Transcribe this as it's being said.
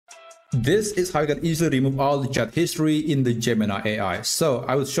This is how you can easily remove all the chat history in the Gemini AI. So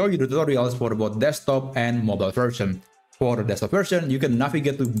I will show you the tutorials for both desktop and mobile version. For the desktop version, you can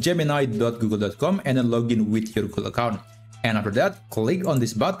navigate to gemini.google.com and then log in with your Google account. And after that, click on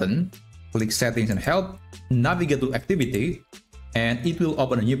this button, click Settings and Help, navigate to Activity, and it will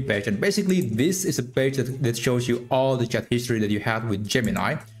open a new page. And basically, this is a page that shows you all the chat history that you had with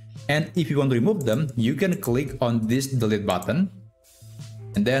Gemini. And if you want to remove them, you can click on this Delete button.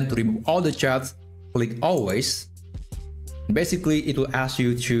 And then to remove all the chats, click Always. Basically, it will ask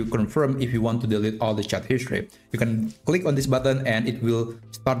you to confirm if you want to delete all the chat history. You can click on this button and it will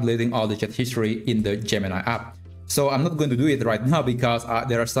start deleting all the chat history in the Gemini app. So I'm not going to do it right now because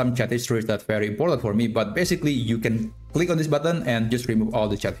there are some chat histories that are very important for me. But basically, you can click on this button and just remove all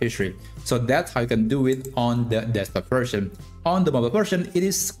the chat history. So that's how you can do it on the desktop version. On the mobile version, it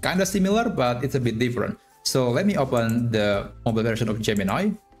is kind of similar, but it's a bit different. So let me open the mobile version of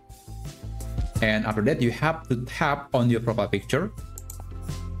Gemini. And after that, you have to tap on your profile picture.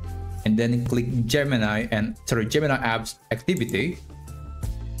 And then click Gemini Apps Activity.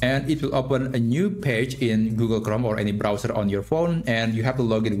 And it will open a new page in Google Chrome or any browser on your phone. And you have to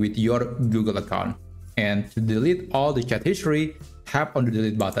log in with your Google account. And to delete all the chat history, tap on the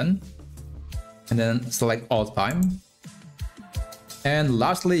Delete button. And then select All Time. And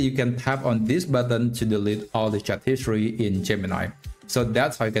lastly, you can tap on this button to delete all the chat history in Gemini. So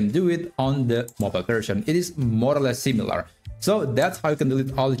that's how you can do it on the mobile version. It is more or less similar. So that's how you can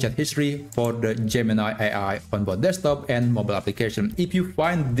delete all the chat history for the Gemini AI on both desktop and mobile application. If you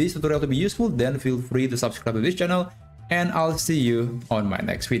find this tutorial to be useful, then feel free to subscribe to this channel, and I'll see you on my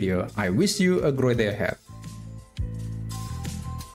next video. I wish you a great day ahead.